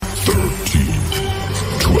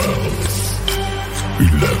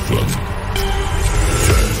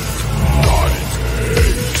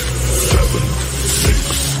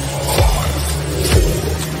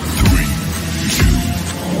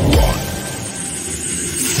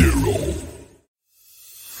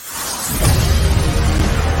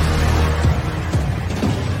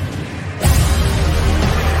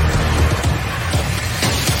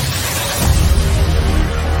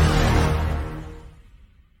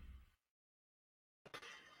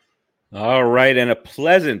All right, and a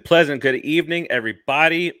pleasant good evening,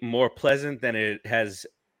 everybody. More pleasant than it has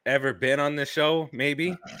ever been on this show,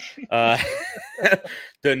 maybe. Uh,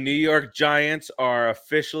 the New York Giants are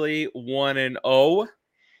officially 1-0.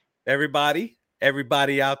 Everybody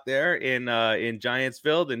out there in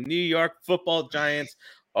Giantsville, the New York Football Giants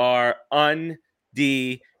are undefeated.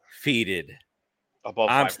 Above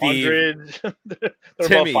I'm Steve. 500. They're above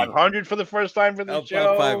Timmy, 500 for the first time for this above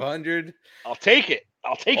show. 500. I'll take it.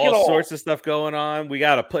 I'll take All it all. sorts of stuff going on. We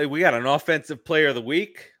got an offensive player of the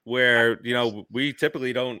week where we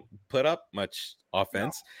typically don't put up much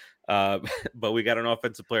offense, but we got an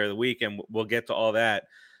offensive player of the week, and we'll get to all that.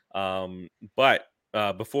 But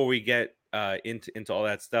before we get into all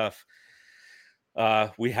that stuff,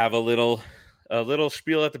 we have a little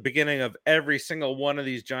spiel at the beginning of every single one of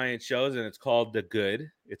these Giant shows, and it's called the good,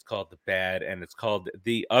 it's called the bad, and it's called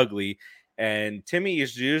the ugly. And Timmy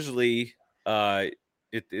is usually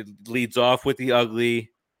it leads off with the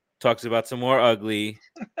ugly, talks about some more ugly,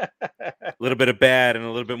 a little bit of bad, and a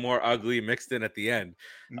little bit more ugly mixed in at the end.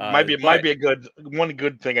 Might be a good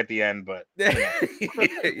thing at the end, but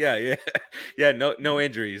yeah. No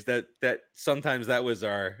injuries. That sometimes that was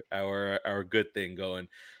our good thing going.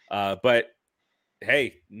 But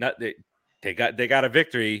hey, they got a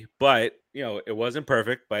victory, but it wasn't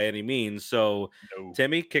perfect by any means. So no.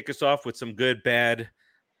 Timmy, kick us off with some good, bad,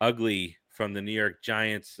 ugly from the New York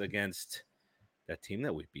Giants against that team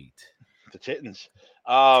that we beat. The Titans.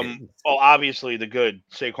 Well, obviously the good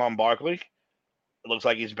Saquon Barkley. It looks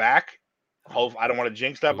like he's back. I don't want to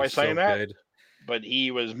jinx that by saying that. Good. But he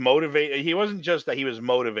was motivated. He wasn't just that he was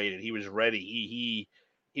motivated. He was ready. He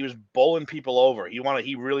was bowling people over. He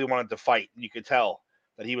really wanted to fight. You could tell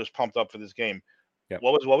that he was pumped up for this game. Yep.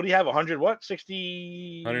 What would he have? 100 what?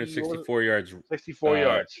 164 yards. 64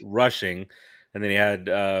 yards rushing. And then he had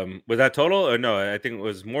was that total or no? I think it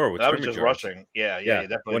was more with that was just yards. rushing. Yeah,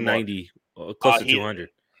 definitely 190, close to 200.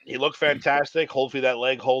 He looked fantastic. Hopefully that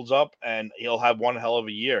leg holds up, and he'll have one hell of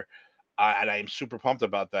a year. And I'm super pumped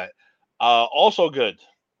about that. Also good.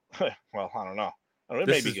 Well, I don't know. It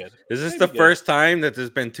may be good. Is this the first time that there's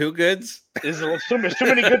been two goods? There's too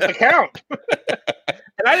many goods to count. And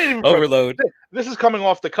I didn't even overload. This is coming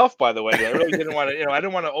off the cuff, by the way. I really didn't want to. I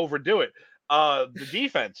didn't want to overdo it. The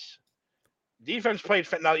defense played.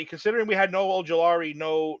 Now, considering we had no Ojulari,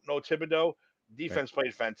 no Thibodeau, defense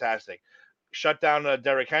played fantastic. Shut down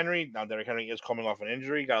Derrick Henry. Now Derrick Henry is coming off an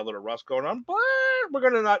injury, got a little rust going on, but we're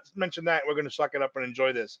gonna not mention that. We're gonna suck it up and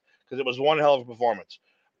enjoy this because it was one hell of a performance.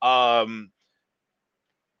 I'd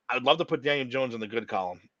love to put Daniel Jones in the good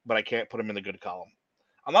column, but I can't put him in the good column.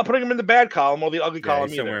 I'm not putting him in the bad column or the ugly column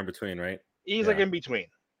he's either. Somewhere in between, right? He's like in between.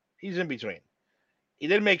 He's in between. He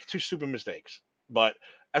did make two stupid mistakes, but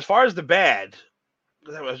as far as the bad,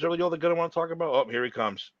 is really all the good I want to talk about? Oh, here he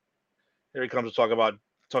comes. Here he comes to talk about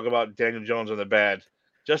Daniel Jones and the bad.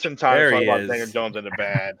 Just in time to talk about Daniel Jones and the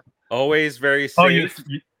bad. Always very safe. Oh,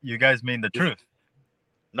 you guys mean the truth?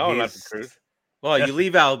 No, not the truth. Well, you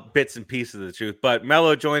leave out bits and pieces of the truth. But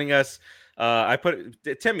Mello joining us. I put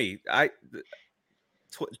Timmy.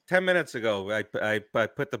 10 minutes ago, I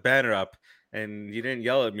put the banner up, and you didn't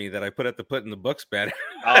yell at me that I put in the books banner.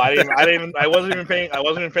 I wasn't even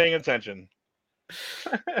paying attention.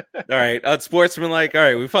 All right, unsportsmanlike. All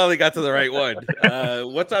right, we finally got to the right one.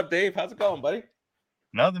 What's up, Dave? How's it going, buddy?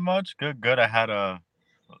 Nothing much. Good. I had a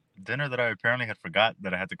dinner that I apparently had forgot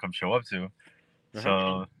that I had to come show up to,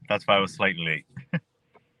 so that's why I was slightly late.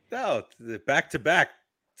 No, back to back.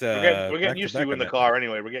 We're getting used to you in the car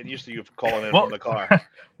anyway. We're getting used to you calling in from the car.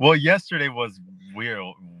 Well, yesterday was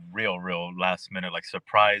real last minute, like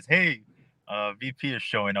surprise. Hey, VP is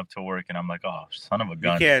showing up to work, and I'm like, oh, son of a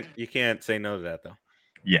gun. You can't say no to that though.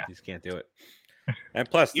 Yeah, you just can't do it. And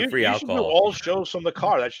plus the free alcohol. You should do all shows from the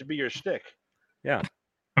car. That should be your shtick. Yeah.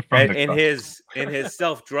 And in his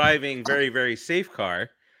self-driving, very, very safe car.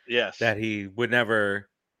 Yes. That he would never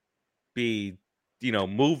be,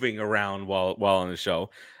 moving around while on the show.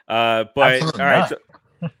 But absolutely all right.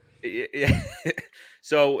 not.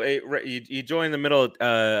 So you join the middle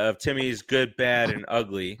of Timmy's good, bad, and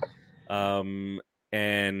ugly. And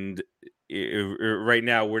right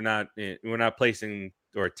now we're not placing,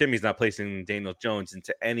 or Timmy's not placing Daniel Jones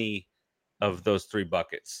into any of those three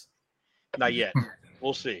buckets. Not yet.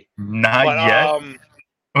 We'll see. Not yet.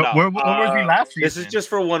 Where was he last season? This is just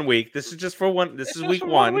for 1 week. This is week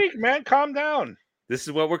 1. 1 week, man. Calm down. This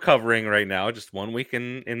is what we're covering right now. Just 1 week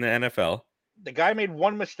in the NFL. The guy made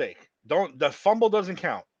one mistake. The fumble doesn't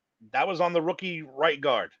count. That was on the rookie right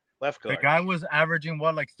guard, left guard. The guy was averaging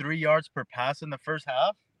like 3 yards per pass in the first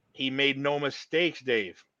half. He made no mistakes,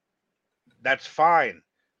 Dave. That's fine.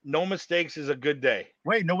 No mistakes is a good day.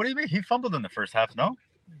 Wait, no, what do you mean? He fumbled in the first half, no?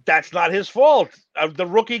 That's not his fault. The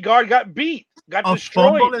rookie guard got beat, got A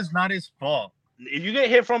destroyed. fumble is not his fault. If you get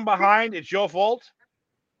hit from behind, it's your fault.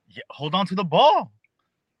 Yeah, hold on to the ball.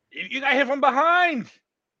 You got hit from behind.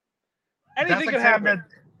 Anything can happen.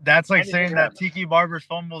 That's like Anything saying can that happen. Tiki Barber's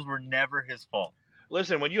fumbles were never his fault.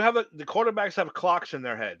 Listen, when you have the quarterbacks have clocks in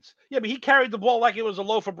their heads. Yeah, but he carried the ball like it was a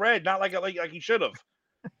loaf of bread, not like he should have.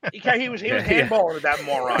 He was handballing at that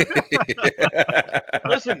moron.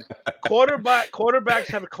 Listen, quarterbacks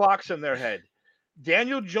have clocks in their head.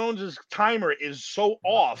 Daniel Jones's timer is so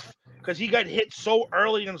off because he got hit so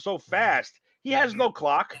early and so fast. He has no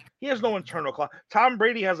clock. He has no internal clock. Tom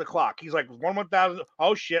Brady has a clock. He's like 1,000.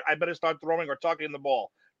 Oh shit! I better start throwing or tucking the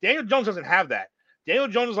ball. Daniel Jones doesn't have that. Daniel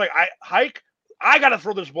Jones is like, I gotta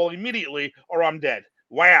throw this ball immediately or I'm dead.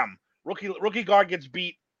 Wham! Rookie guard gets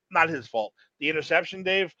beat. Not his fault. The interception,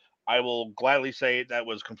 Dave, I will gladly say that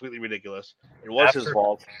was completely ridiculous. It was his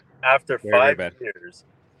fault. After Very 5 years,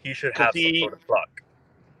 he should have some sort of clock.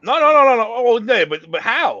 No. Oh, no, but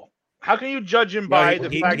how? How can you judge him by the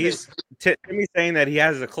fact that Timmy's saying that he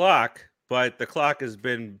has a clock, but the clock has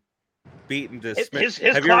been beaten to his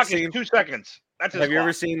clock is 2 seconds. That's his Have you clock.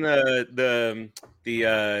 ever seen the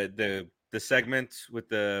segment with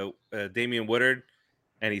the Damian Woodard,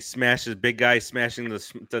 and he smashes big guy smashing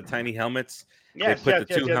the tiny helmets? Yes, they put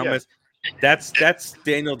the two helmets. Yes. That's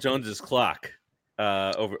Daniel Jones's clock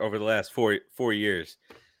over the last four years.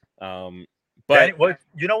 But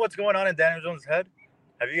you know what's going on in Daniel Jones' head?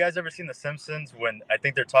 Have you guys ever seen The Simpsons when I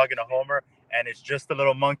think they're talking to Homer and it's just a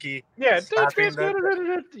little monkey? Yeah,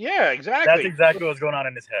 yeah, exactly. That's exactly what's going on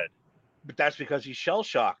in his head. But that's because he's shell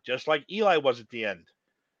shocked, just like Eli was at the end.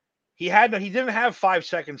 He didn't have 5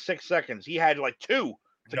 seconds, 6 seconds. He had like 2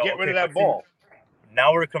 to get rid of that ball.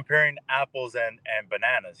 Now we're comparing apples and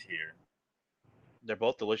bananas here. They're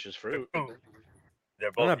both delicious fruit. I'm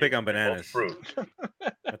not big on bananas. Fruit.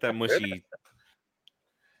 Not that mushy.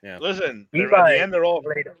 Yeah. Listen, at the end they're all.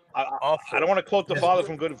 I don't want to quote the father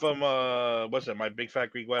from what's it? My Big Fat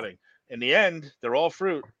Greek Wedding. In the end, they're all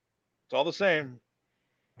fruit. It's all the same.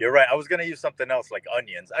 You're right. I was gonna use something else like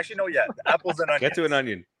onions. Actually, no, yeah, apples and onions. Get to an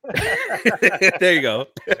onion. There you go.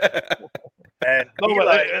 And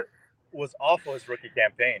Eli was awful his rookie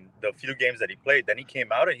campaign. The few games that he played, then he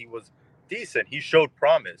came out and he was decent. He showed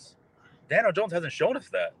promise. Daniel Jones hasn't shown us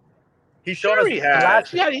that. He's shown us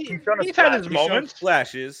flashes. Yeah, he's had his moments.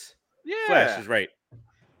 Flashes. Yeah. Flashes, right.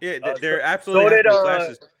 Yeah, they're absolutely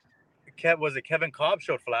flashes. Was it Kevin Cobb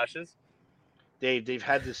showed flashes? They've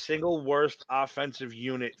had the single worst offensive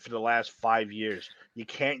unit for the last 5 years. You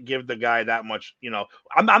can't give the guy that much,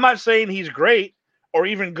 I'm not saying he's great or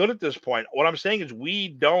even good at this point. What I'm saying is we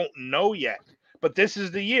don't know yet. But this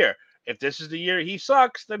is the year. If this is the year he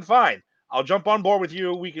sucks, then fine. I'll jump on board with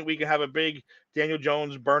you. We can have a big Daniel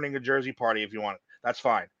Jones burning a jersey party if you want it. That's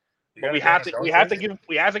fine. But we have to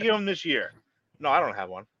give him this year. No, I don't have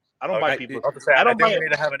one. I don't buy people. I think we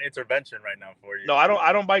need to have an intervention right now for you. No,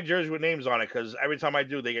 I don't buy jerseys with names on it because every time I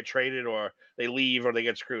do, they get traded or they leave or they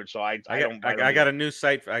get screwed. So I got a new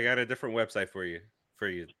site. I got a different website for you,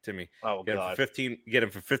 Timmy. Oh, God. Get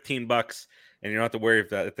them for $15, and you don't have to worry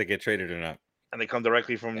if they get traded or not. And they come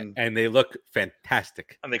directly from. And they look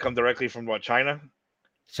fantastic. And they come directly from what? China.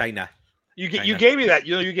 You China. gave me that.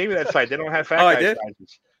 You gave me that site. They don't have fat guys.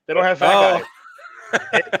 They don't have fat guys.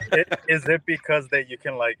 Is it because you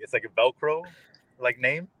can it's like a Velcro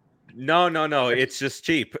name? No. It's just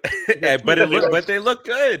cheap. but they look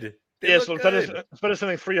good. So instead of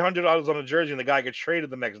spending $300 on a jersey and the guy gets traded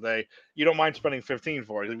the next day, you don't mind spending $15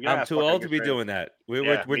 for it. I'm too old to be doing that.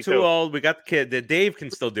 We're too old. We got the kid. Dave can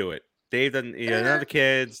still do it. Dave doesn't. None of the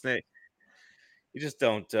kids. You just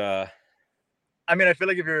don't. I mean, I feel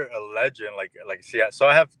like if you're a legend, so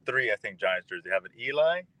I have 3, I think, Giants jerseys. I have an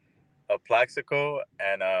Eli, a Plaxico,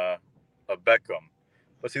 and a Beckham.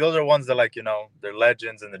 But see, those are ones that they're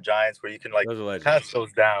legends in the Giants where you can pass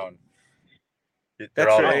those down.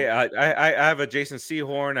 That's right. I have a Jason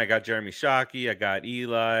Sehorn. I got Jeremy Shockey. I got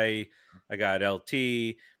Eli. I got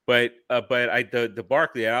LT. But the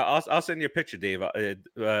Barkley. I'll send you a picture, Dave.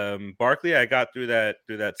 Barkley, I got through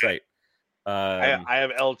that site. I have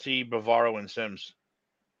LT, Bavaro, and Sims.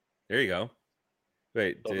 There you go.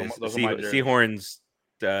 Wait, those are my Sehorn's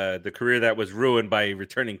the career that was ruined by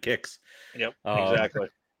returning kicks. Yep, exactly.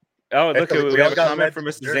 Oh, look, we have a comment from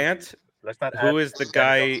Mr. Zant. Let's not. Who is the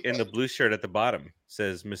guy in the blue shirt at the bottom?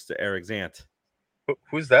 Says Mr. Eric Zant.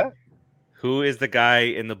 Who's that? Who is the guy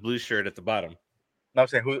in the blue shirt at the bottom? No, I'm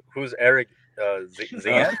saying who's Eric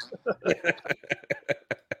Zant?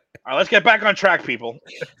 right, let's get back on track, people.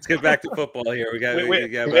 Let's get back to football here. We have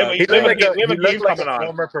He looked like a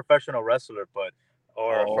former professional wrestler,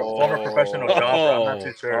 former professional jobber. I'm not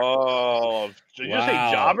too sure. Oh, did you say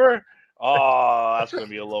Wow. jobber? Oh, that's gonna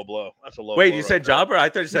be a low blow. That's a low blow. Wait, you said jobber? I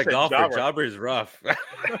thought you said golfer. jobber. Jobber is rough.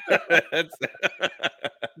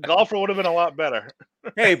 Golfer would have been a lot better.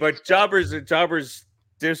 Hey, but jobbers,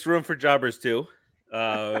 there's room for jobbers too.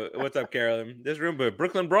 What's up, Carolyn? There's room for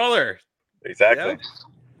Brooklyn Brawler. Exactly.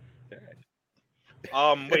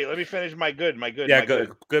 Yeah? Wait, let me finish my good. Yeah,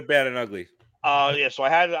 good, bad, and ugly. Yeah. So I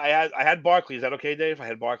had Barkley. Is that okay, Dave? I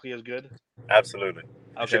had Barkley as good. Absolutely.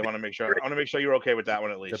 Okay, I want to make sure. I want to make sure you're okay with that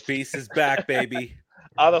one at least. The beast is back, baby.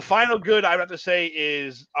 The final good I have to say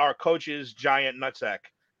is our coach's giant nutsack.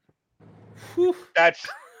 Whew.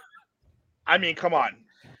 I mean, come on.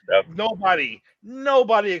 Yep.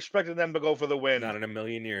 Nobody expected them to go for the win. Not in a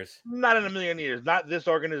million years. Not in a million years. Not this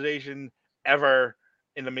organization ever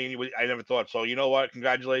in the million. I never thought so. You know what?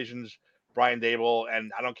 Congratulations, Brian Dable.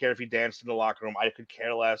 And I don't care if he danced in the locker room. I could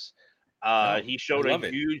care less. He showed a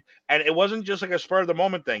huge, and it wasn't just like a spur of the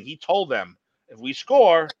moment thing. He told them, if we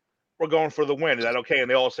score, we're going for the win. Is that okay? And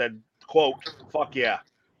they all said, quote, fuck yeah.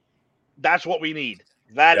 That's what we need.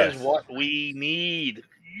 That is what we need.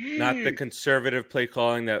 Not the conservative play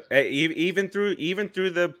calling that even through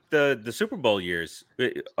the Super Bowl years.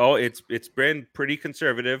 It's been pretty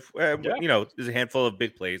conservative. You know, there's a handful of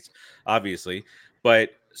big plays, obviously,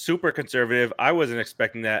 but super conservative. I wasn't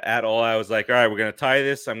expecting that at all. I was like, all right, we're gonna tie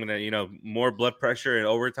this. I'm gonna, more blood pressure in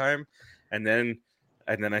overtime, and then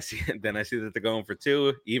I see that they're going for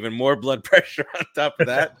two, even more blood pressure on top of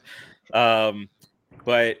that.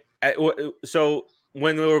 So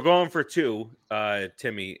when we were going for two,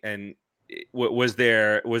 Timmy, and was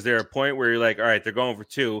there a point where you're like, all right, they're going for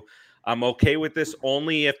two, I'm okay with this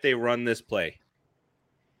only if they run this play?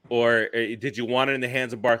 Or did you want it in the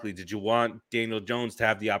hands of Barkley? Did you want Daniel Jones to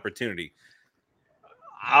have the opportunity?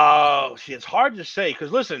 It's hard to say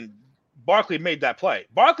because listen, Barkley made that play.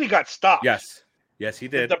 Barkley got stopped. Yes, he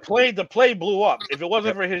did. The play blew up. If it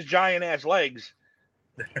wasn't for his giant ass legs,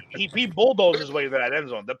 he bulldozed his way to that end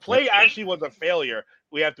zone. The play actually was a failure.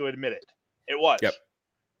 We have to admit it. It was. Yep.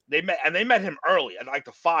 They met him early at like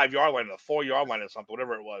the 5-yard line, the 4-yard line, or something,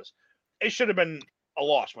 whatever it was. It should have been a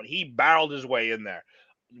loss, but he barreled his way in there.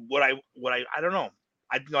 I don't know.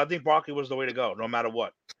 I think Barkley was the way to go, no matter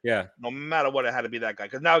what. Yeah. No matter what, it had to be that guy.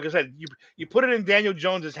 Because now, like I said, you put it in Daniel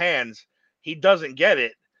Jones's hands, he doesn't get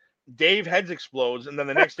it. Dave heads explodes, and then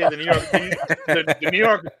the next day,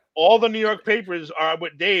 all the New York papers are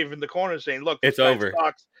with Dave in the corner saying, "Look, it's over.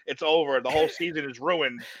 Sucks. It's over. The whole season is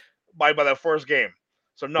ruined by that first game."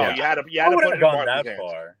 So no, you had to put it in Barkley's hands.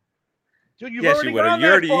 Far. Dude, you've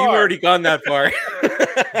already gone that far.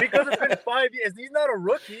 Because it's been 5 years. He's not a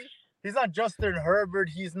rookie. He's not Justin Herbert.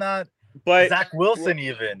 He's not Zach Wilson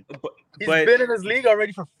even. He's been in this league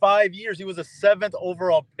already for 5 years. He was a 7th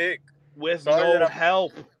overall pick. With no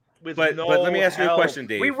help. But let me ask you a question,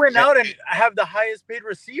 Dave. We went out and have the highest paid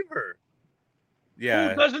receiver. Yeah.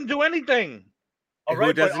 Who doesn't do anything?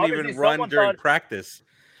 Who doesn't even run during practice?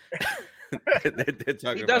 He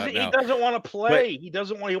doesn't want to play. He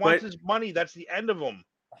wants his money. That's the end of him.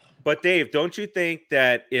 But Dave, don't you think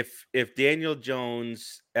that if Daniel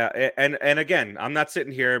Jones and again, I'm not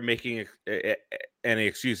sitting here making any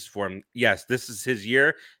excuses for him. Yes, this is his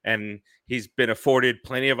year, and he's been afforded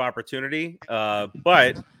plenty of opportunity.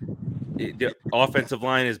 But the offensive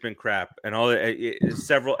line has been crap, and all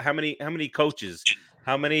several. How many coaches?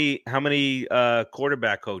 How many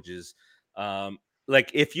quarterback coaches?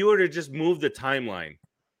 Like if you were to just move the timeline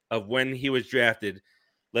of when he was drafted,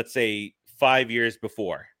 let's say 5 years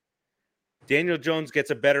before. Daniel Jones gets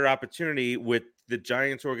a better opportunity with the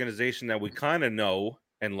Giants organization that we kind of know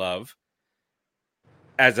and love,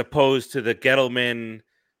 as opposed to the Gettleman's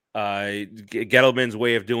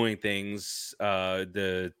way of doing things,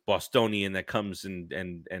 the Bostonian that comes and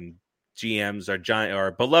GMs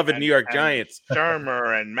are beloved New York Giants.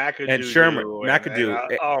 Shermer and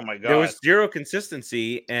McAdoo. Oh my God. There was zero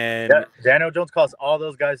consistency, and Daniel Jones cost all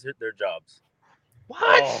those guys their jobs.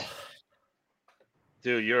 What? Oh.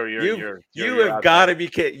 Dude, you have got to be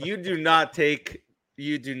kidding. You are not taking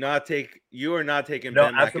No,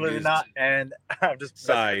 Ben absolutely McAdoo's not. And I'm just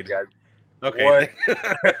side. Okay.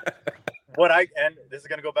 And this is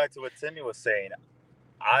gonna go back to what Timmy was saying.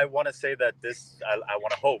 I want to say that I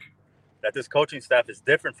want to hope that this coaching staff is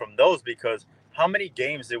different from those, because how many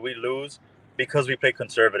games did we lose because we played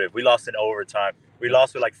conservative? We lost in overtime. We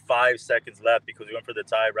lost with like 5 seconds left because we went for the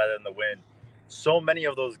tie rather than the win. So many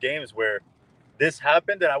of those games where this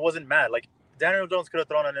happened and I wasn't mad. Like Daniel Jones could have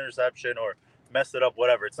thrown an interception or messed it up,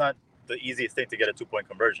 whatever. It's not the easiest thing to get a 2-point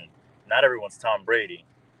conversion. Not everyone's Tom Brady.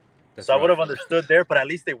 That's so rough. I would have understood there, but at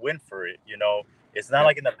least they win for it. It's not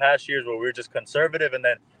like in the past years where we're just conservative and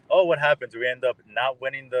then, what happens? We end up not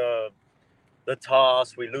winning the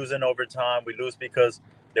toss. We lose in overtime. We lose because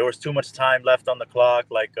there was too much time left on the clock.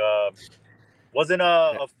 Like, wasn't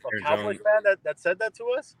a Cowboys fan that said that to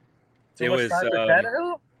us? Too much time for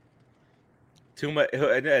Tannehill? Too much.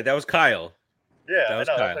 That was Kyle. Yeah, that was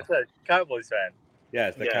I know. Kyle. That's what I said. Cowboys fan. Yeah,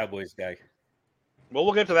 it's the Cowboys guy. Well,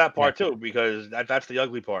 we'll get to that part too, because that's the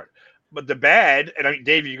ugly part. But the bad, and I mean,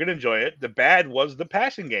 Dave, you're gonna enjoy it. The bad was the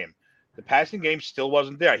passing game. The passing game still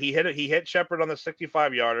wasn't there. He hit Shepard on the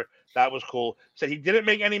 65-yarder. That was cool. Said he didn't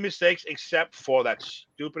make any mistakes except for that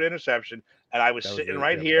stupid interception. And I was sitting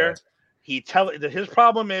right here. His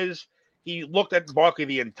problem is he looked at Barkley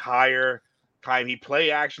the entire time. He play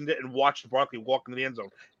actioned it and watched Barkley walk into the end zone.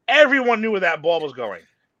 Everyone knew where that ball was going.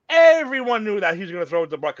 Everyone knew that he was going to throw it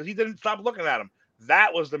to Barkley because he didn't stop looking at him.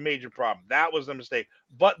 That was the major problem. That was the mistake.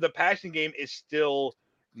 But the passing game is still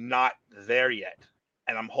not there yet.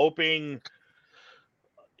 And I'm hoping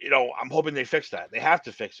they fix that. They have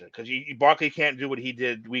to fix it because Barkley can't do what he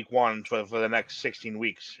did week 1 for the next 16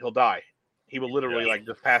 weeks. He'll die. He will literally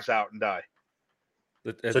just pass out and die.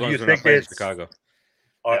 As long as we're not playing Chicago.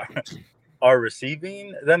 Our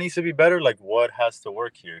receiving that needs to be better. Like, what has to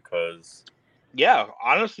work here? Because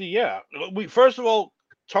honestly, first of all,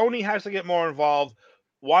 Tony has to get more involved.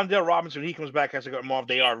 Wan'Dale Robinson, when he comes back, has to get involved.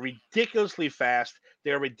 They are ridiculously fast.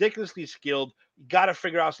 They are ridiculously skilled. You got to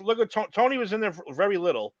figure out. So look at Tony was in there for very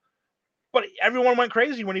little, but everyone went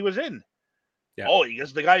crazy when he was in. Yeah. Oh,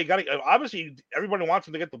 he's the guy. You got to obviously everybody wants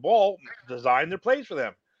him to get the ball. Design their plays for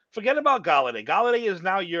them. Forget about Galladay. Galladay is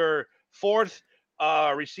now your fourth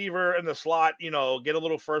receiver in the slot. Get a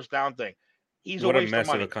little first down thing. He's what a waste a mess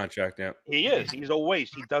of money. Of a contract. Yeah, he is. He's a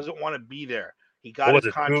waste. He doesn't want to be there. He got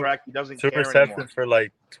his contract. He doesn't care anymore. 2 receptions for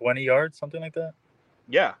like 20 yards, something like that.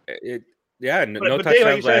 Yeah. No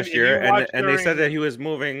touchdowns Dave, last year, and they said that he was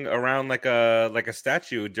moving around like a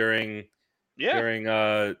statue during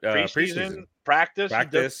preseason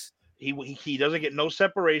practice. He doesn't get no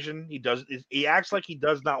separation. He acts like he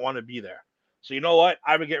does not want to be there. So you know what?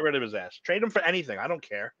 I would get rid of his ass. Trade him for anything. I don't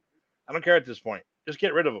care. I don't care at this point. Just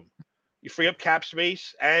get rid of him. You free up cap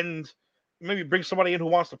space and maybe bring somebody in who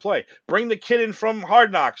wants to play. Bring the kid in from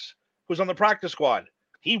Hard Knocks who's on the practice squad.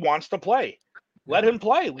 He wants to play. Let him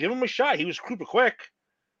play. Give him a shot. He was super quick.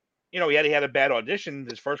 He had a bad audition.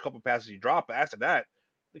 His first couple passes he dropped. But after that,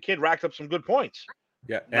 the kid racked up some good points.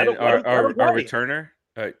 Yeah, and our returner.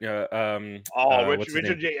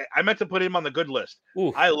 Richard J. I meant to put him on the good list.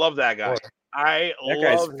 Oof. I love that guy. That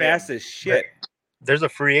guy's fast as shit. There's a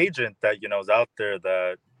free agent that is out there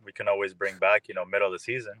that we can always bring back. Middle of the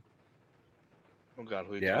season. Oh God,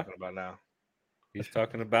 who are you talking about now? He's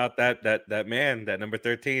talking about that man, that number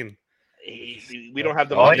 13. We don't have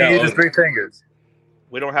the money. All you need is 3 fingers.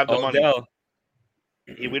 We don't have the money.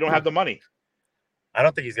 We don't have the money. I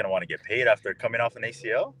don't think he's going to want to get paid after coming off an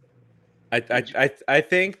ACL. I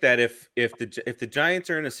think that if the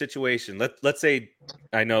Giants are in a situation, let's say,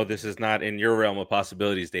 I know this is not in your realm of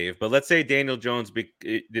possibilities, Dave, but let's say Daniel Jones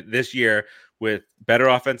this year with better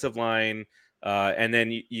offensive line, and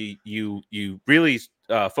then you really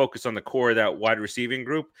focus on the core of that wide receiving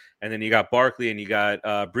group, and then you got Barkley and you got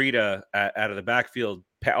Breida out of the backfield,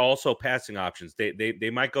 also passing options. They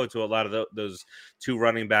might go to a lot of those 2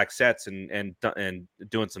 running back sets and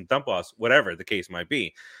doing some dump offs, whatever the case might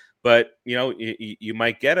be. But you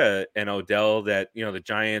might get an Odell that the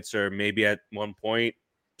Giants are maybe at one point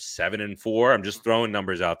 7-4. I'm just throwing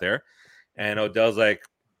numbers out there, and Odell's like,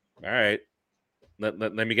 all right,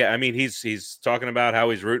 let me get. I mean, he's talking about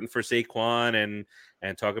how he's rooting for Saquon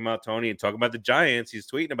and talking about Tony and talking about the Giants. He's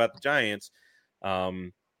tweeting about the Giants.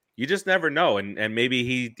 You just never know, and maybe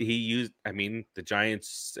he used. I mean, the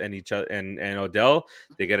Giants and each other and Odell,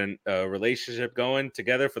 they get a relationship going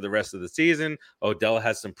together for the rest of the season. Odell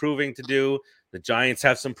has some proving to do. The Giants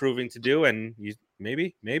have some proving to do, and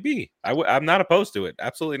maybe I'm not opposed to it.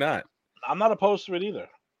 Absolutely not. I'm not opposed to it either.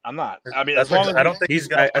 I'm not. I mean, as long as I don't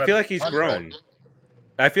think I feel like he's grown.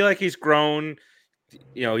 I feel like he's grown.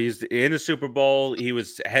 He's in the Super Bowl. He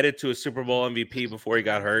was headed to a Super Bowl MVP before he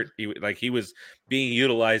got hurt. He was being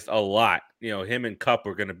utilized a lot. Him and Kupp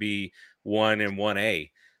were going to be 1 and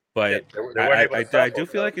 1A. But I do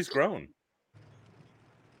feel like he's grown.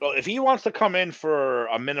 Well, if he wants to come in for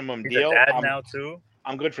a minimum deal, now too.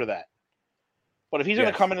 I'm good for that. But if he's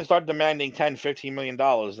going to come in and start demanding $10-15 million,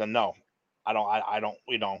 then no, I don't.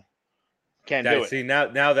 We don't. Can't do it. See, now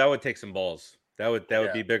that would take some balls. That would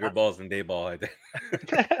be bigger balls than Dayball, I think.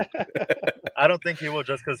 I don't think he will,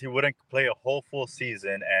 just because he wouldn't play a whole full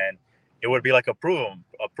season, and it would be like a prove 'em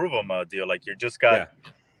deal. Like you just got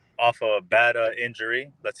off a bad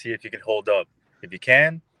injury. Let's see if you can hold up. If you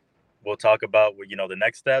can, we'll talk about the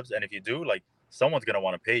next steps. And if you do, like someone's gonna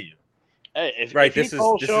want to pay you. Hey, Right. This is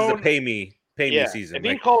a pay me season. If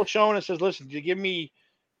he calls Sean and says, "Listen, you give me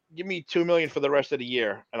 $2 million for the rest of the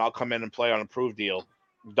year, and I'll come in and play on an approved deal,"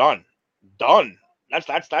 done. That's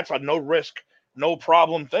a no risk, no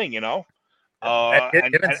problem thing, And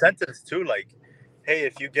give incentives too. Like, hey,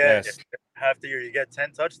 if half the year you get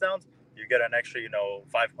 10 touchdowns, you get an extra,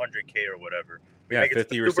 $500K or whatever.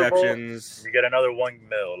 50 receptions. Bowl, you get another $1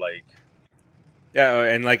 million. Like, yeah,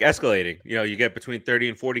 and like escalating. You get between 30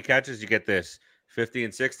 and 40 catches, you get this 50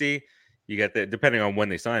 and 60. You get that depending on when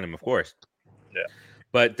they sign him, of course. Yeah.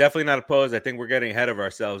 But definitely not opposed. I think we're getting ahead of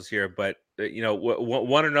ourselves here. But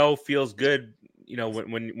 1-0 feels good.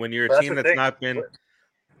 When you're a team that's not been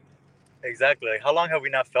exactly. Like, how long have we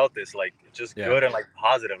not felt this? Like, just good and like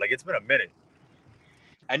positive. Like, it's been a minute.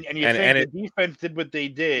 And think the defense did what they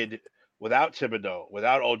did without Thibodeau,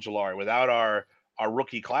 without Ojulari, without our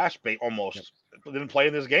rookie classmate. Almost didn't play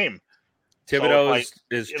in this game. Thibodeau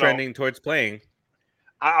is trending towards playing.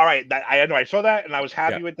 All right, I saw that, and I was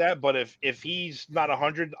happy with that. But if he's not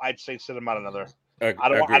 100, I'd say sit him out another. I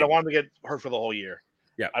don't want him to get hurt for the whole year.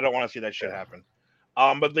 Yeah, I don't want to see that shit happen.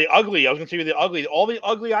 But the ugly, I was going to tell you the ugly. All the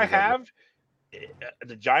ugly I have,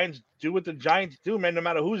 the Giants do what the Giants do, man. No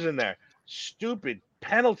matter who's in there, stupid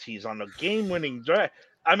penalties on the game-winning drive.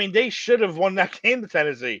 I mean, they should have won that game to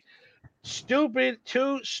Tennessee.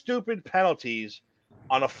 Two stupid penalties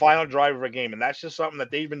on the final drive of a game, and that's just something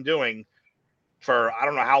that they've been doing for I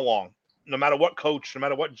don't know how long. No matter what coach, no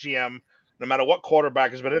matter what GM, no matter what quarterback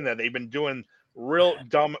has been in there, they've been doing real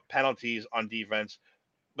dumb penalties on defense.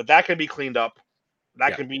 But that can be cleaned up.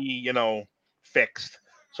 That can be, fixed.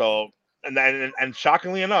 So, and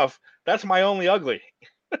shockingly enough, that's my only ugly.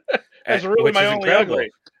 That's really my only ugly.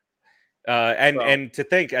 And to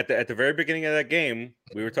think at the very beginning of that game,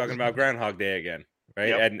 we were talking about Groundhog Day again, right?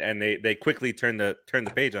 Yep. And they quickly turned the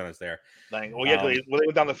page on us there. Well, they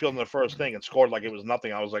went down the field in the first thing and scored like it was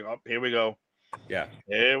nothing. I was like, oh, here we go. Yeah,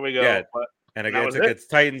 here we go. Yeah. And against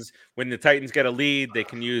Titans, when the Titans get a lead, they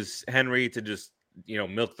can use Henry to just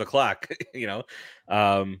milk the clock.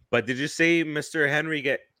 But did you see Mr. Henry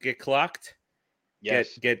get clocked?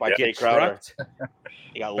 Yes, get struck.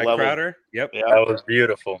 He got leveled. Crowder. Yep, that was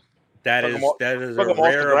beautiful. That is a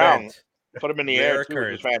rare event. Put him in the air too.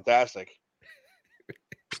 It was fantastic.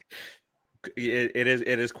 It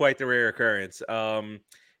is quite the rare occurrence. And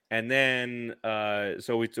then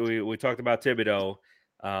so we talked about Thibodeau,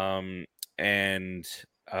 and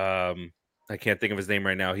I can't think of his name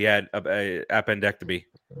right now. He had a appendectomy.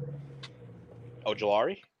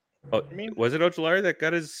 Ojulari? Oh, was it Ojulari that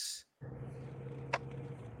got his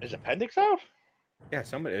appendix out? Yeah,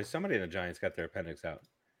 somebody in the Giants got their appendix out.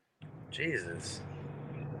 Jesus,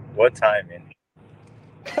 what timing?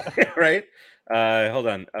 Right? Hold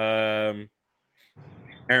on. Aaron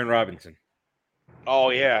Robinson.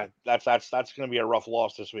 Oh yeah, that's going to be a rough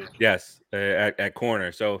loss this week. Yes, at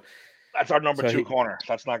corner. So that's our number 2 corner.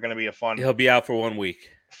 That's not going to be a fun. He'll be out for 1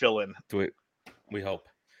 week. Fill in. We hope.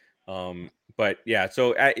 But yeah.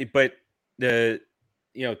 So, but the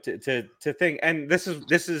to think, and this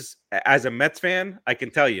is as a Mets fan, I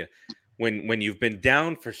can tell you, when you've been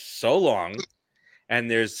down for so long,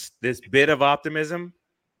 and there's this bit of optimism,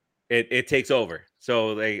 it takes over.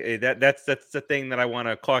 So that's the thing that I want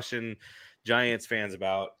to caution Giants fans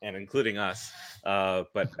about, and including us.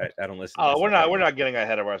 But I don't listen. We're not getting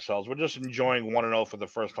ahead of ourselves. We're just enjoying 1-0 for the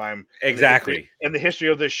first time. Exactly. In the history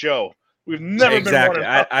of this show, we've never been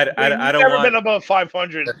 1-0. I don't never been above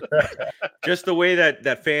 500. Just the way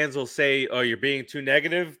that fans will say, "Oh, you're being too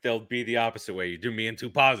negative," they'll be the opposite way. You're being too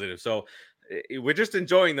positive. So we're just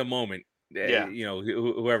enjoying the moment. Yeah.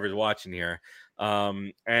 Whoever's watching here.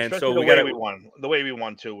 And especially so the way we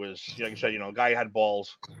won too was, like you said, guy had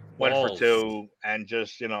balls, went for 2, and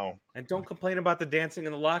just and don't complain about the dancing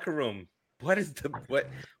in the locker room. What is the big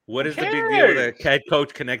deal with the head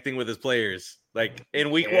coach connecting with his players like in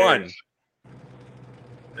week 1?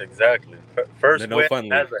 Exactly. First no win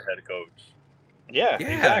fun as a head coach. Yeah,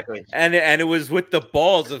 exactly. And it was with the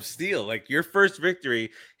balls of steel. Like your first victory,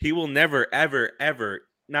 he will never, ever, ever.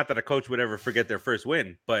 Not that a coach would ever forget their first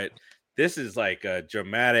win, but this is like a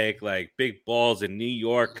dramatic, like big balls in New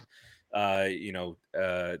York, type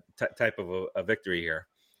of a victory here.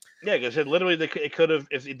 Yeah, because literally it could have,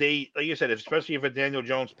 if they, like you said, especially if a Daniel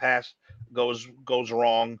Jones pass goes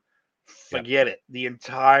wrong, forget it. The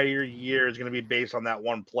entire year is going to be based on that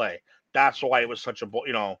one play. That's why it was such a, but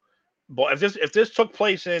if this took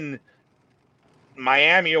place in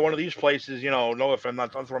Miami or one of these places, no, if I'm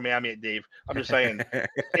not throwing Miami at Dave, I'm just saying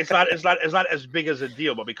it's not as big as a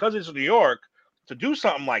deal. But because it's New York, to do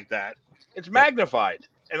something like that, it's magnified.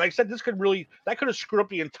 And like I said, that could have screwed up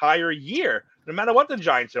the entire year, no matter what the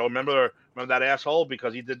Giants did. Remember that asshole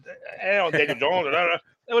because he did, Daniel Jones.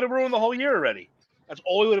 It would have ruined the whole year already. That's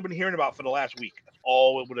all we would have been hearing about for the last week. That's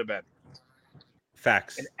all it would have been.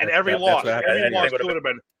 Facts. And every loss would have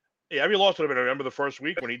been. Yeah, every loss would have been. Remember the first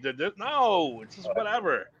week when he did this? No, it's just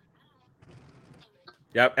whatever.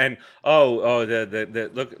 Yep, and the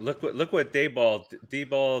look what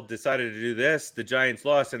Dayball decided to do this. The Giants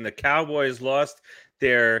lost, and the Cowboys lost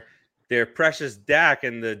their precious Dak,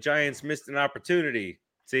 and the Giants missed an opportunity.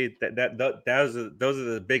 See those are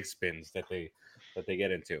the big spins that they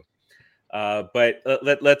get into. But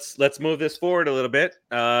let's move this forward a little bit.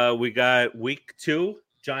 We got week 2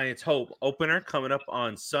 Giants Hope opener coming up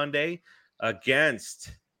on Sunday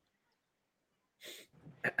against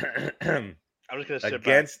I'm just gonna sit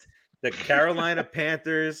against the Carolina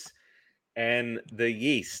Panthers and the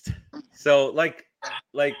Yeast. So like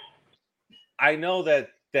I know that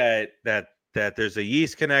there's a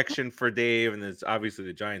Yeast connection for Dave, and there's obviously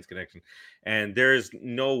the Giants connection. And there's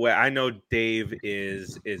no way, I know Dave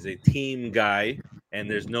is a team guy, and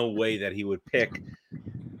there's no way that he would pick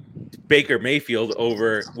Baker Mayfield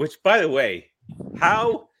over, which, by the way,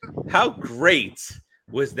 how great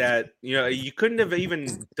was that? You couldn't have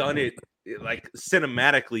even done it like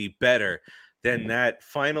cinematically better than that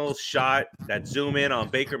final shot, that zoom in on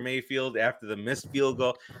Baker Mayfield after the missed field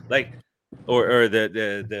goal, like, or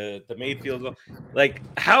the made field goal. Like,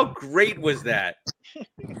 how great was that?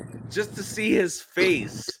 Just to see his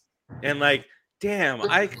face and like, damn,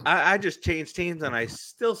 I just changed teams and I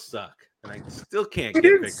still suck and I still can't get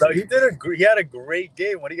victory. So he had a great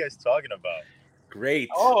game. What are you guys talking about? Great.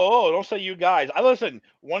 Oh, don't say you guys. I listen.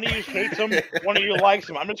 One of you hates him. One of you likes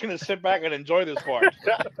him. I'm just gonna sit back and enjoy this part.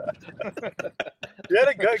 He had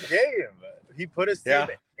a good game. He put his team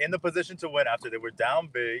in the position to win after they were down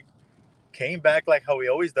big. Came back like how he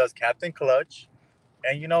always does, Captain Clutch,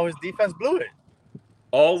 and his defense blew it.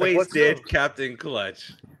 Always did Captain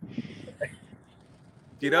Clutch. Do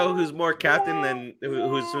you know who's more captain than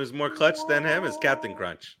who's more clutch than him? Is Captain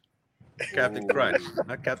Crunch. Captain Crunch,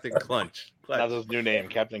 not Captain Clunch. That's his new name,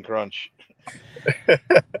 Captain Crunch.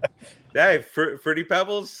 Hey, Fruity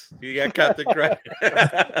Pebbles, you got Captain Crunch.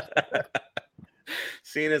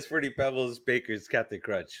 Seeing as Fruity Pebbles, Baker's Captain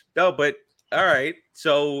Crunch. No, but all right.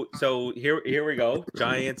 So here we go.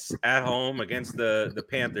 Giants at home against the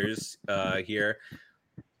Panthers here.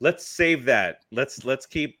 Let's save that. Let's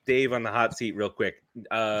keep Dave on the hot seat real quick.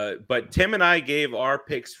 But Tim and I gave our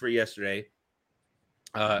picks for yesterday.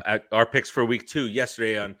 Our picks for week 2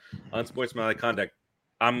 yesterday on Sportsmanlike Conduct.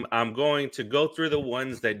 I'm going to go through the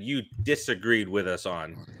ones that you disagreed with us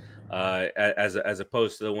on, as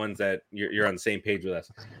opposed to the ones that you're on the same page with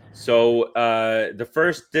us. So the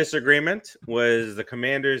first disagreement was the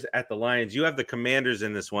Commanders at the Lions. You have the Commanders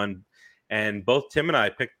in this one, and both Tim and I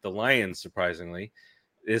picked the Lions, surprisingly.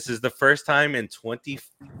 This is the first time in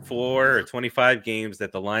 24 or 25 games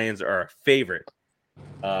that the Lions are a favorite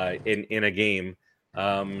in a game.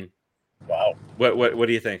 Wow. What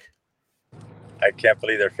do you think? I can't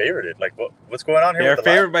believe they're favorited. Like, what's going on here? They're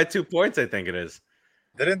favored by 2 points, I think it is.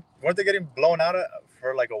 Weren't they getting blown out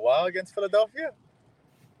for like a while against Philadelphia?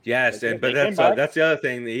 Yes, but that's the other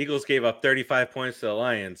thing. The Eagles gave up 35 points to the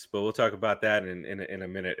Lions, but we'll talk about that in a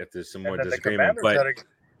minute if there's some more disagreement.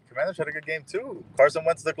 Commanders had a good game too. Carson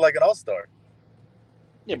Wentz looked like an all-star.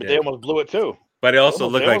 Yeah, but they almost blew it too. But it also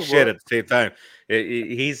looked like shit at the same time.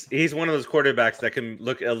 He's one of those quarterbacks that can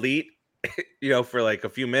look elite, for like a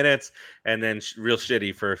few minutes, and then real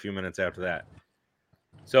shitty for a few minutes after that.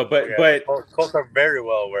 So, but Colts are very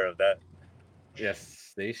well aware of that.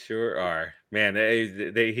 Yes, they sure are. Man,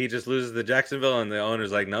 he just loses to Jacksonville, and the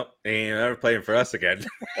owner's like, nope, he ain't ever playing for us again.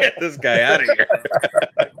 Get this guy out of here.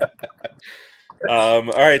 All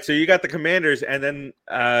right, so you got the Commanders, and then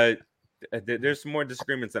there's some more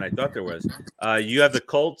disagreements than I thought there was. You have the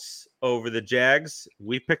Colts over the Jags.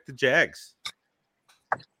 We picked the Jags.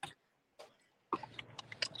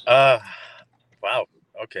 Wow.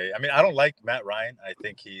 Okay. I mean, I don't like Matt Ryan. I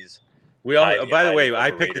think he's. By the way, I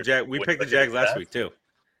picked the Jag. We picked the Jags last week too.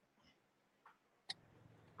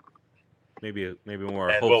 Maybe more.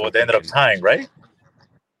 And they ended up tying, right?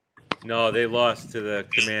 No, they lost to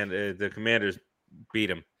the The Commanders beat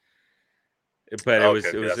them, but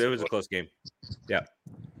it was a close game. Yeah.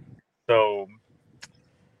 So,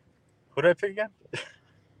 who did I pick again?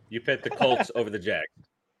 You picked the Colts over the Jags.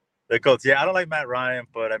 The Colts, yeah. I don't like Matt Ryan,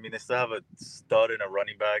 but I mean, they still have a stud in a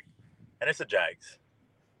running back, and it's the Jags.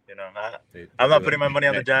 You know, I'm not putting my money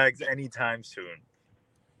on the Jags anytime soon.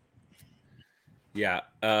 Yeah.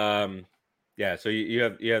 Yeah. So you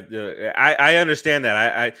have the. I understand that.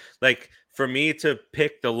 I like for me to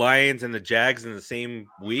pick the Lions and the Jags in the same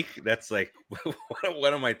week. That's like,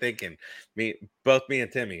 what am I thinking? Both me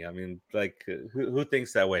and Timmy. I mean, like, who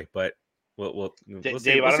thinks that way? But we'll Dave,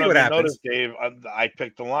 see. We'll I don't see know what if you happens. noticed, Dave. I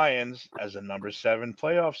picked the Lions as a number 7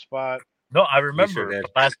 playoff spot. No, I remember Sure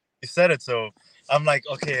last you said it, so I'm like,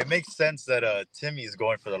 okay, it makes sense that Timmy is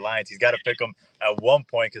going for the Lions. He's got to pick them at one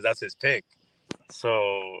point because that's his pick.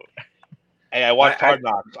 So, hey, I watched Hard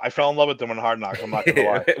Knocks. I fell in love with them in Hard Knocks. I'm not gonna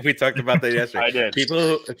lie. We talked about that yesterday. I did.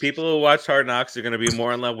 People who watch Hard Knocks are going to be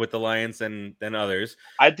more in love with the Lions than others.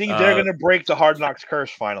 I think they're going to break the Hard Knocks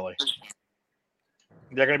curse finally.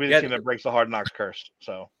 They're going to be the team that breaks the Hard Knocks curse.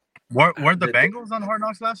 So, weren't the Bengals on Hard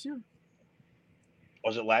Knocks last year?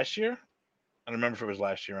 Was it last year? I don't remember if it was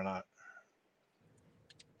last year or not.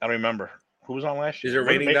 I don't remember who was on last year. Is it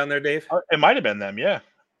raining down there, Dave? It might have been them. Yeah.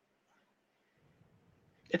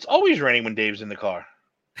 It's always raining when Dave's in the car.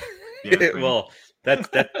 Well, that's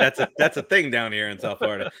a thing down here in South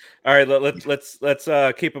Florida. All right, let's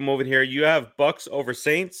keep it moving here. You have Bucks over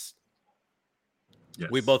Saints.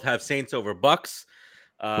 Yes. We both have Saints over Bucks.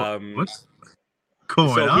 What's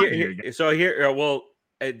going on here? Well,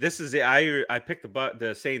 this is I picked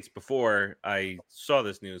the Saints before I saw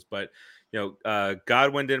this news, but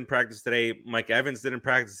Godwin didn't practice today. Mike Evans didn't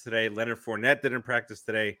practice today. Leonard Fournette didn't practice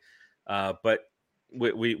today. But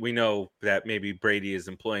we know that maybe Brady is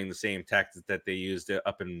employing the same tactics that they used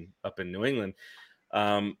up in New England.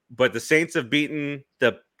 But the Saints have beaten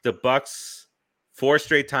the Bucks 4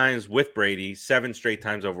 straight times with Brady, 7 straight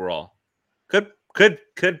times overall.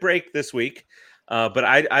 Could break this week, but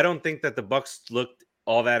I don't think that the Bucks looked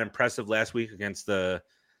all that impressive last week against the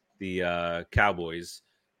Cowboys.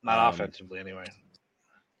 Not offensively, anyway.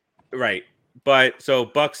 Right, but so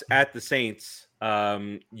Bucks at the Saints.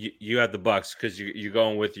 You have the Bucks because you're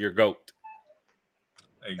going with your GOAT.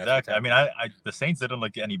 Exactly. I mean, the Saints didn't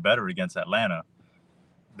look any better against Atlanta.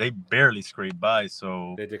 They barely scraped by.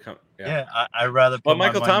 So they did come. Yeah, I rather. But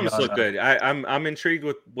Michael Thomas looked good. I'm intrigued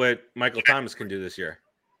with what Michael Thomas can do this year.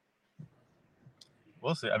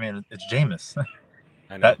 We'll see. I mean, it's Jameis.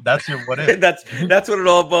 I know. That's your what if. that's what it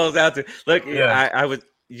all boils down to. Look, yeah. I was.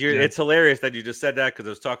 It's hilarious that you just said that because I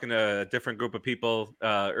was talking to a different group of people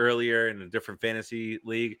earlier in a different fantasy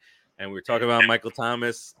league, and we were talking about Michael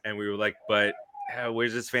Thomas, and we were like, "But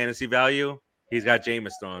where's his fantasy value? He's got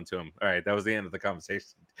Jameis thrown to him." All right, that was the end of the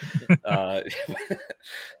conversation. All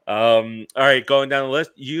right, going down the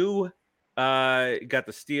list, you got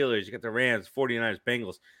the Steelers, you got the Rams, 49ers,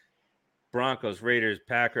 Bengals, Broncos, Raiders,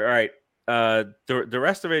 Packers. All right, the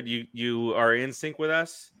rest of it, you are in sync with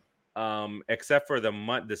us. Except for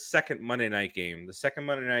the second Monday night game. The second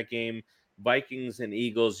Monday night game, Vikings and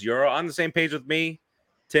Eagles. You're on the same page with me.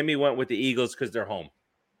 Timmy went with the Eagles because they're home.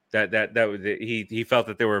 He felt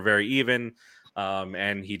that they were very even,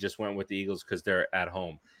 and he just went with the Eagles because they're at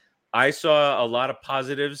home. I saw a lot of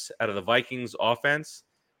positives out of the Vikings offense.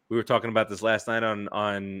 We were talking about this last night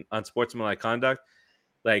on Sportsmanlike Conduct.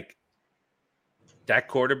 Like that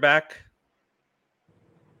quarterback.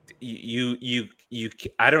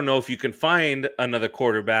 I don't know if you can find another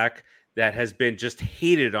quarterback that has been just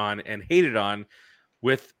hated on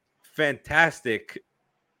with fantastic,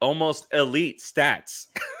 almost elite stats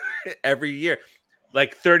every year,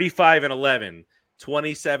 like 35-11,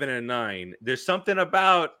 27-9. There's something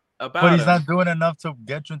about but he's not doing enough to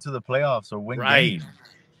get you into the playoffs or win games.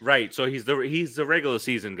 Right. So he's the regular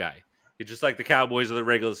season guy. He's just like the Cowboys are the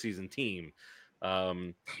regular season team.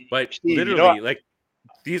 But Steve, literally,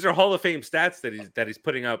 these are Hall of Fame stats that he's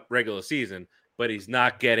putting up regular season, but he's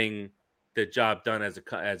not getting the job done as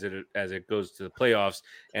it goes to the playoffs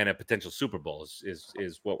and a potential Super Bowl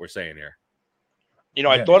is what we're saying here.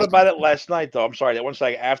 I thought about it last night, though. I'm sorry. That one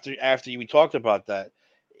second after we talked about that,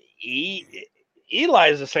 Eli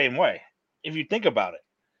is the same way. If you think about it,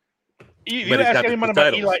 you ask anyone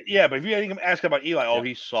about Eli, but if you ask about Eli,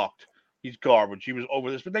 he sucked. He's garbage. He was over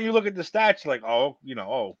this. But then you look at the stats, like,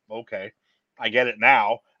 okay. I get it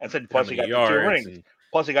now. And said, plus he got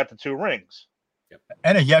the 2 rings. Yep.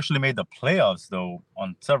 And he actually made the playoffs, though,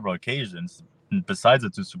 on several occasions. Besides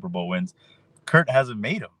the 2 Super Bowl wins, Kurt hasn't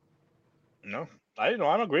made them. No,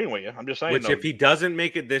 I'm agreeing with you. I'm just saying. Which, if he doesn't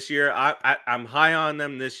make it this year, I'm high on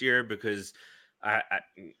them this year because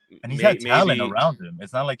and he's had talent around him.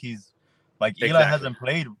 It's not like he's like Eli hasn't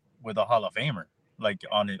played with a Hall of Famer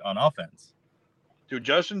on offense. Dude,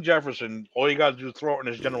 Justin Jefferson, all you got to do is throw it in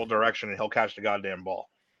his general direction, and he'll catch the goddamn ball.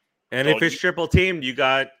 And if it's triple teamed, you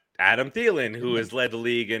got Adam Thielen, who has led the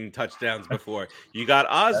league in touchdowns before. You got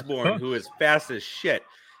Osborne, who is fast as shit.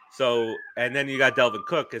 So, and then you got Delvin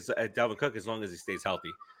Cook, as long as he stays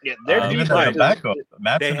healthy. Yeah, their Even defense the backup, They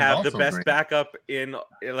Matson have is the also best great. backup in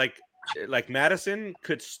like Madison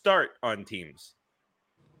could start on teams.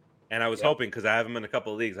 And I was hoping, because I have him in a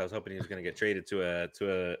couple of leagues, I was hoping he was going to get traded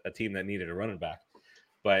to a team that needed a running back.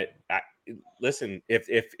 But listen,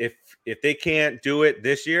 if they can't do it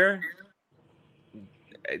this year,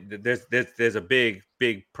 there's a big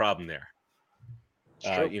problem there.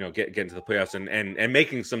 Getting to the playoffs and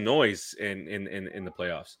making some noise in the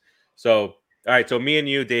playoffs. So all right, so me and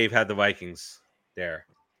you, Dave, had the Vikings there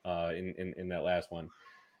in that last one.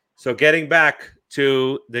 So getting back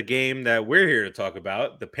to the game that we're here to talk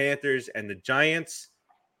about, the Panthers and the Giants.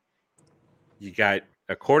 You got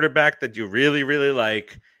a quarterback that you really, really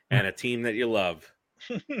like and a team that you love.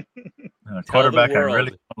 A quarterback I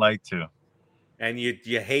really don't like to. And you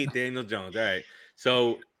hate Daniel Jones. All right.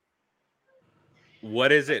 So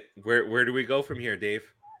what is it? Where do we go from here, Dave?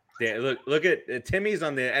 Look at Timmy's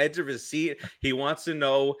on the edge of his seat. He wants to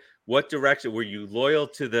know what direction. Were you loyal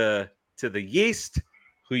to the yeast,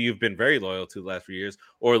 who you've been very loyal to the last few years,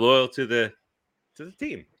 or loyal to the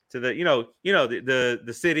team, to the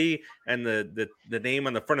the city and the name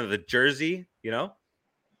on the front of the jersey? Who'd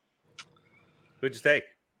you take?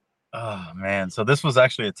 Oh man, so this was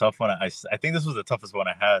actually a tough one. I think this was the toughest one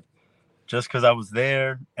I had, just because I was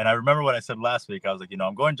there, and I remember what I said last week. I was like,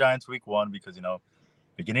 I'm going Giants week 1 because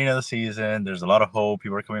beginning of the season, there's a lot of hope.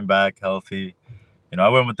 People are coming back healthy. I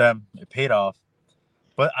went with them. It paid off.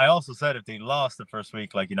 But I also said if they lost the first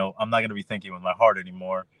week, I'm not going to be thinking with my heart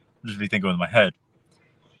anymore. I'll just be thinking with my head.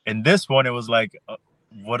 In this one, it was like,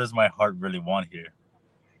 what does my heart really want here?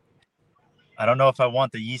 I don't know if I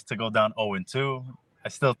want the Yeast to go down 0-2. I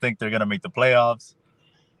still think they're going to make the playoffs.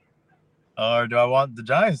 Or do I want the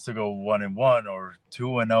Giants to go 1-1 or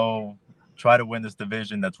 2-0? Try to win this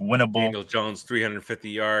division that's winnable. Daniel Jones, 350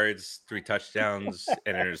 yards, 3 touchdowns,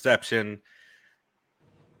 an interception,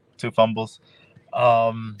 2 fumbles.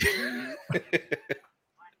 On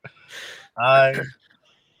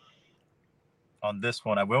this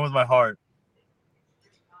one, I went with my heart.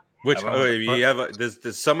 You have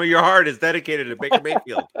this some of your heart is dedicated to Baker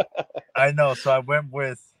Mayfield. I know, so I went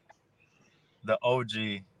with the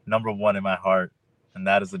OG number 1 in my heart, and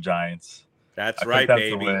that is the Giants. That's right,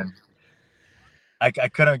 baby. Win. I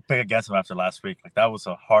couldn't pick against them after last week. Like, that was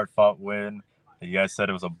a hard-fought win. You guys said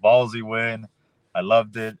it was a ballsy win. I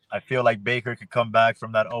loved it. I feel like Baker could come back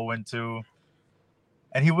from that 0-2,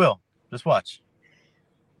 and he will. Just watch.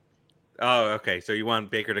 Oh, okay. So you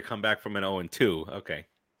want Baker to come back from an 0-2. Okay.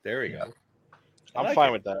 There we go. I'm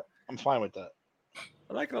fine with that.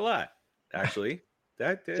 I like it a lot, actually.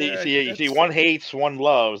 See, one hates, one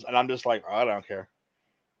loves, and I'm just like, I don't care.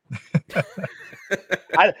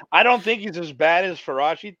 I don't think he's as bad as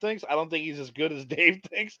Farachi thinks. I don't think he's as good as Dave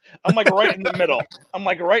thinks. I'm like right in the middle.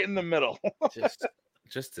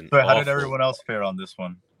 Just an. So how did everyone else fare on this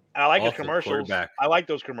one? I like the commercials. I like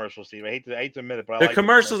those commercials, Steve. I hate to admit it, but the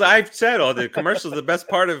commercials. I've said all the commercials are the best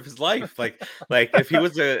part of his life. Like if he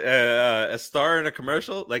was a star in a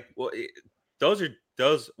commercial, those.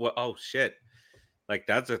 Well, oh shit, like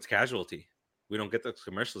that's Casualty. We don't get those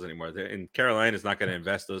commercials anymore. And Carolina's not going to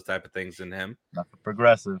invest those type of things in him. Not for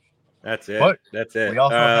Progressive. That's it. But that's it. We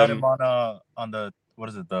also had him on the what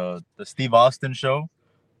is it, the Steve Austin show.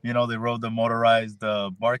 They rode the motorized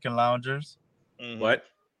Barking Loungers. Mm-hmm. What?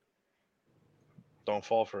 Don't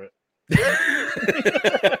fall for it.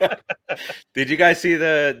 Did you guys see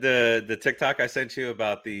the TikTok I sent you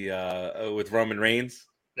about the with Roman Reigns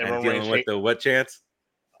and dealing with the what chance?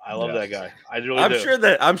 I love that guy. I really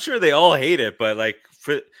do. I'm sure they all hate it, but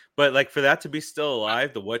for that to be still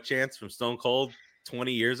alive, the what chance from Stone Cold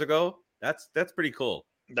 20 years ago, that's pretty cool.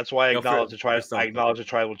 That's why I acknowledge the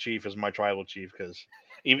tribal chief as my tribal chief, because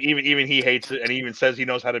even he hates it, and he even says he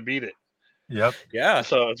knows how to beat it. Yep. Yeah.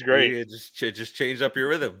 So it's great. It just change up your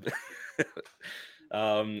rhythm.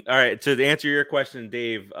 All right. To answer your question,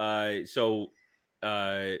 Dave, so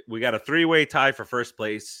we got a 3-way tie for first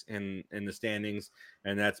place in the standings,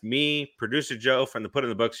 and that's me, producer Joe from the Put in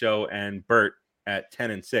the Book show, and Bert at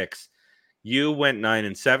 10-6. You went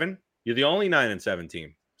 9-7. You're the only 9-7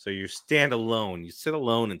 team, so you stand alone. You sit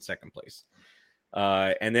alone in second place.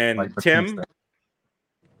 And then like Tim.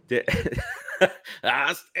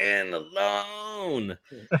 I stand alone.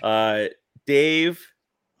 Dave.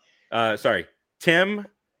 Tim,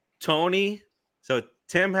 Tony. So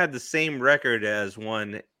Tim had the same record as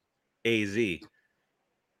one AZ.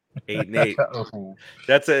 8-8. Oh.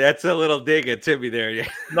 That's a little dig at Timmy there. Yeah.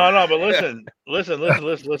 No, but listen.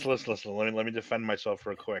 Let me defend myself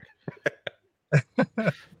real quick.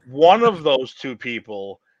 One of those two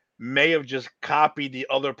people may have just copied the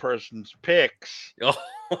other person's picks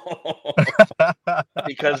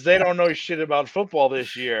because they don't know shit about football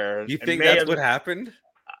this year. You and think may that's have, what happened?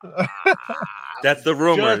 That's the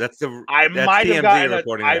rumor. Just- that's I might have TMZ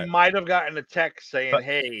reporting that. I might have gotten a text saying, But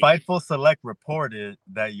 "Hey, Fightful Select reported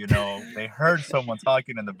that they heard someone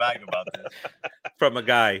talking in the back about this. From a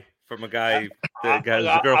guy, the guy's the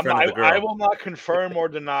I girlfriend of the girl. I will not confirm or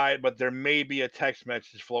deny it, but there may be a text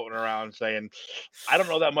message floating around saying, "I don't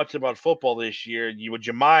know that much about football this year. Would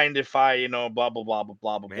you mind if I, blah blah blah blah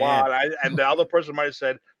blah blah blah?" And the other person might have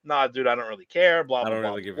said, "Nah, dude, I don't really care." Blah I blah don't blah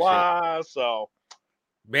really give blah. a shit. So,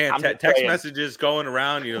 Man, I'm just text saying. messages going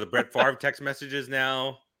around. The Brett Favre text messages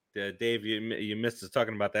now. Dave, you missed us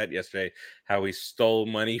talking about that yesterday. How he stole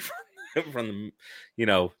money from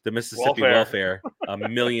the Mississippi welfare,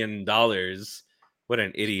 $1 million. What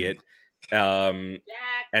an idiot! And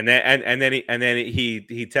then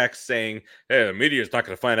he texts saying, "Hey, the media is not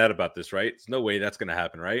going to find out about this, right? There's no way that's going to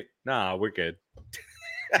happen, right? Nah, we're good.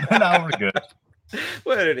 No, we're good."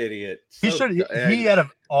 What an idiot! He out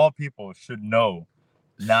of all people should know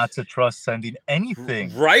not to trust sending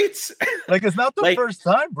anything. Right? Like, it's not the first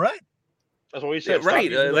time, Brett. That's what we said.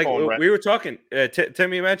 Right. We were talking.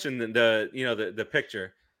 Timmy mentioned the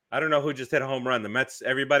picture. I don't know who just hit a home run. The Mets.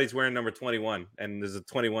 Everybody's wearing number 21, and there's a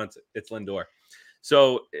 21. It's Lindor.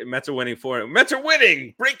 So Mets are winning for it. Mets are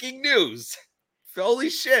winning. Breaking news. Holy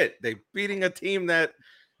shit! They're beating a team that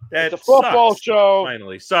it's a football sucks. show.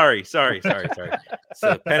 Finally. Sorry. It's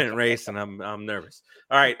a pennant race, and I'm nervous.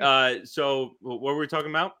 All right. So what were we talking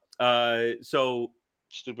about? So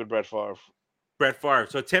stupid Brett Favre.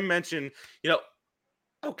 So Tim mentioned,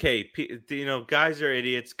 okay, guys are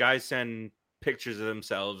idiots. Guys send pictures of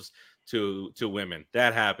themselves to women.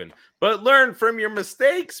 That happened. But learn from your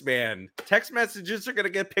mistakes, man. Text messages are going to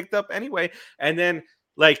get picked up anyway. And then,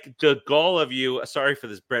 like, the gall of you, sorry for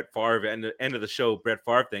this Brett Favre and the end of the show Brett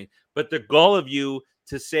Favre thing, but the gall of you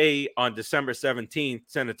to say on December 17th,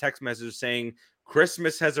 send a text message saying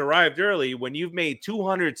Christmas has arrived early when you've made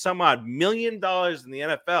 $200 some odd million in the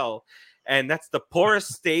NFL. And that's the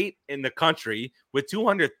poorest state in the country with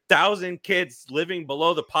 200,000 kids living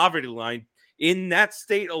below the poverty line in that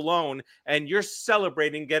state alone. And you're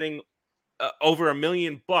celebrating getting over $1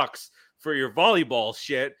 million for your volleyball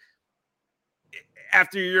shit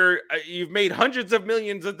after you've made hundreds of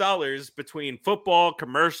millions of dollars between football,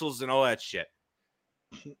 commercials, and all that shit.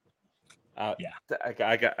 I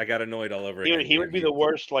got annoyed all over again. He would be the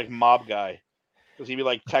worst mob guy. Because he'd be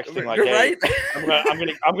texting "Hey, right?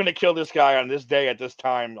 I'm gonna kill this guy on this day at this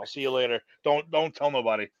time. I'll see you later. Don't tell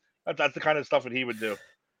nobody." That's the kind of stuff that he would do.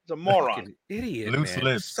 He's a moron. Idiot, Loose man.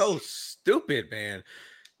 lips. So stupid, man.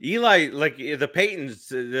 Eli, like the Paytons,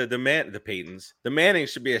 the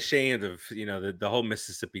Mannings should be ashamed of the whole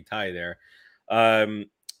Mississippi tie there. And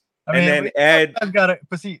then Ed, I've got it.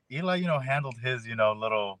 But see, Eli, handled his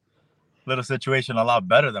little situation a lot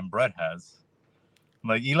better than Brett has.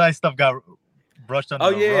 Like, Eli stuff got brushed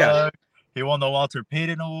under the rug. He won the Walter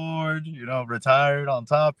Payton Award. Retired on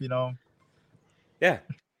top. Yeah.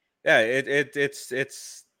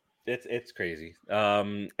 It's crazy.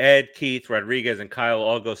 Ed, Keith, Rodriguez, and Kyle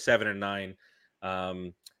all go 7-9.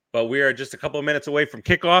 But we are just a couple of minutes away from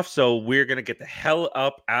kickoff, so we're gonna get the hell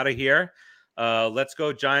up out of here. Let's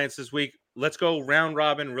go Giants this week. Let's go round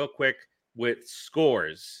robin real quick with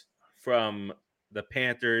scores from the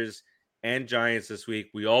Panthers and Giants this week.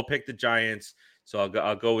 We all picked the Giants, so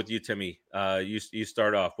I'll go with you, Timmy. You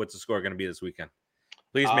start off. What's the score going to be this weekend?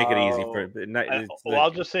 Please make it easy for.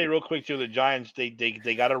 I'll just say real quick too. The Giants they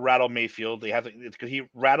got to rattle Mayfield. They have to because if you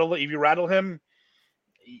rattle him,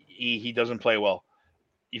 he doesn't play well.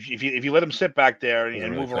 If you let him sit back there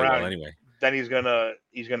and move around, anyway, then he's gonna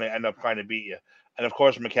end up trying to beat you. And of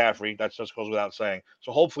course McCaffrey. That just goes without saying.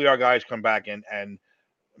 So hopefully our guys come back and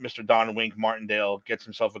Mr. Don Wink Martindale gets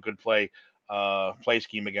himself a good play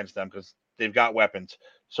scheme against them because they've got weapons.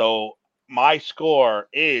 So my score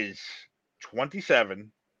is 27-24,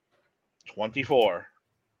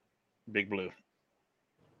 Big Blue.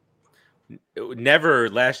 Never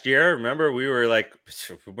last year. Remember, we were like,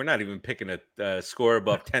 we're not even picking a score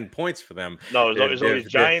above 10 points for them. No, it's always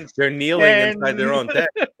Giants. They're kneeling inside their own deck.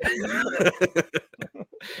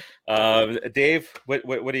 Dave,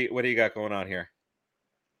 what do you got going on here?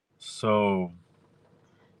 So,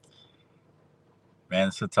 man,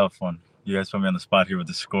 it's a tough one. You guys put me on the spot here with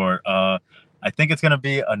the score. I think it's gonna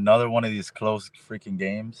be another one of these close freaking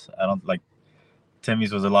games. I don't like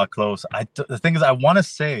Timmy's was a lot close. The thing is, I want to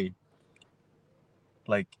say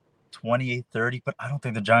like 28-30, but I don't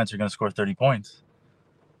think the Giants are going to score 30 points.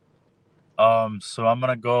 So I'm going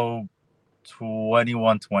to go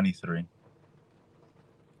 21-23.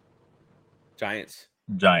 Giants.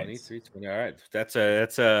 23-20. All right. That's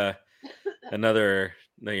another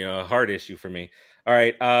hard issue for me. All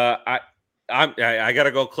right. I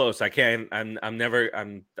gotta go close. I can't. I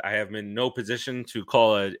have been in no position to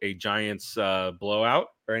call a Giants blowout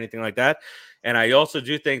or anything like that. And I also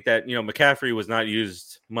do think that McCaffrey was not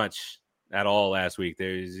used much at all last week.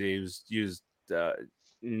 He was used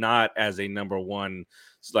not as a number one,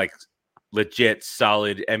 like legit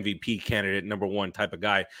solid MVP candidate, number one type of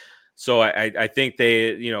guy. So I think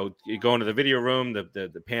they, you go into the video room,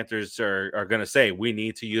 the Panthers are going to say, we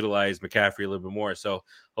need to utilize McCaffrey a little bit more. So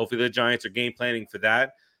hopefully the Giants are game planning for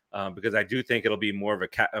that because I do think it'll be more of a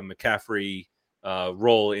McCaffrey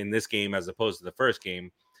role in this game as opposed to the first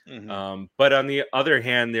game. Mm-hmm. But on the other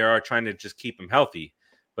hand, they are trying to just keep him healthy.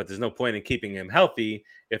 But there's no point in keeping him healthy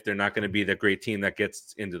if they're not going to be the great team that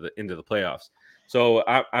gets into the playoffs. So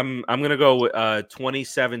I'm going to go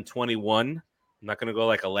 27-21. I'm not going to go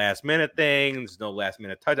like a last minute thing. There's no last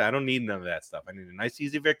minute touch. I don't need none of that stuff. I need a nice,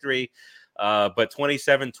 easy victory. But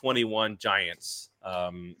 27-21 Giants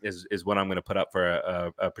is what I'm going to put up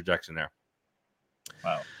for a projection there.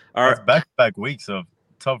 Wow. That's back-to-back weeks of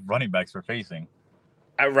tough running backs we're facing.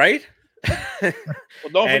 Right? Well,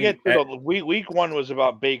 don't forget, week one was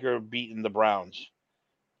about Baker beating the Browns.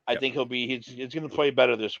 I think he's going to play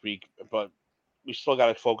better this week, but we still got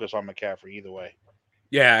to focus on McCaffrey either way.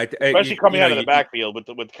 Yeah, especially coming out of the backfield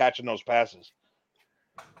with catching those passes.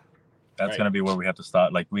 That's going to be where we have to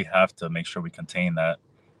start. Like, we have to make sure we contain that.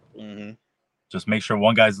 Mm-hmm. Just make sure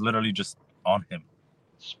one guy's literally just on him.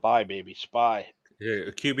 Spy, baby, spy. Yeah,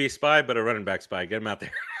 a QB spy, but a running back spy. Get him out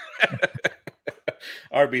there.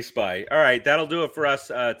 RB spy. All right, that'll do it for us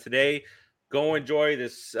today. Go enjoy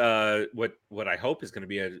this. What I hope is going to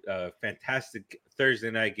be a fantastic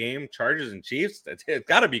Thursday night game. Chargers and Chiefs. It's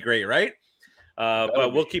got to be great, right?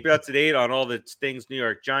 But we'll keep you up to date on all the things New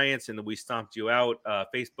York Giants and the We Stomped You Out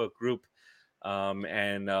Facebook group.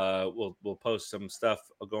 And we'll post some stuff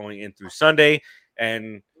going in through Sunday.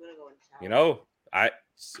 And who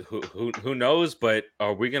knows? But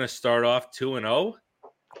are we going to start off 2-0?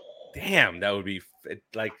 Damn, that would be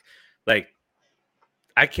like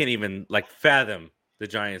I can't even fathom the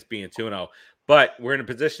Giants being 2-0. But we're in a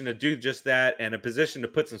position to do just that, and a position to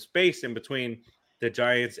put some space in between the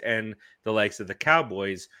Giants and the likes of the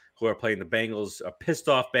Cowboys, who are playing the Bengals, a pissed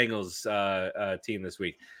off Bengals team this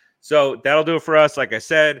week. So that'll do it for us. Like I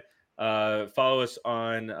said, follow us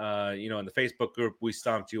on in the Facebook group. We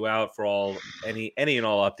Stomped You Out for any and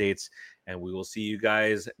all updates, and we will see you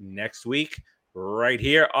guys next week right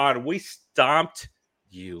here on We Stomped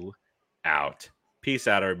You Out. Peace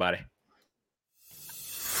out, everybody.